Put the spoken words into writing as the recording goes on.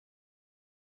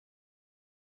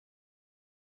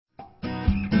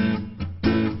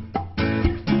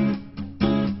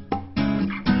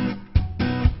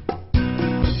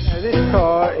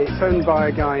It's owned by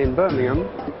a guy in Birmingham.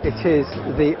 It is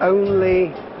the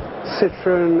only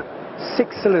Citroen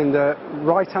 6-cylinder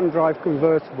right-hand drive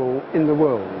convertible in the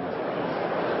world.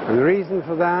 And the reason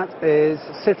for that is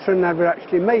Citroen never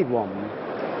actually made one.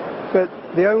 But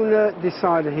the owner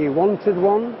decided he wanted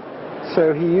one,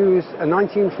 so he used a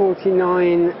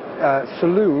 1949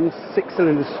 saloon,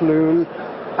 6-cylinder saloon,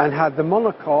 and had the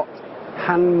monocoque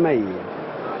handmade.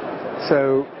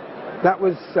 So that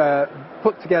was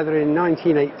put together in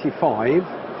 1985,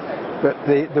 but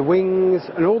the wings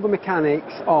and all the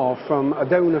mechanics are from a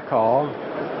donor car,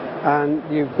 and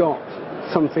you've got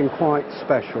something quite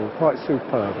special, quite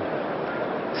superb.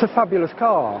 It's a fabulous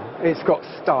car. It's got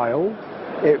style.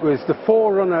 It was the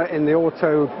forerunner in the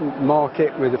auto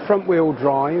market with a front-wheel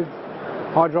drive,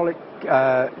 hydraulic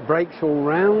brakes all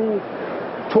round,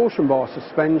 torsion bar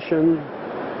suspension,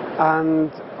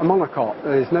 and a monocoque.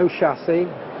 There's no chassis,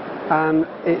 and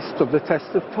it stood the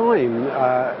test of time.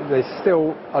 There's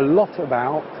still a lot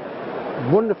about,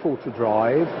 wonderful to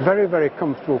drive, very, very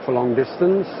comfortable for long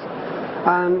distance,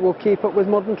 and will keep up with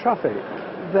modern traffic.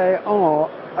 They are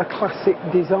a classic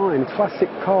design, classic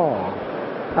car,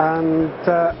 and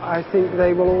I think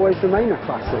they will always remain a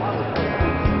classic.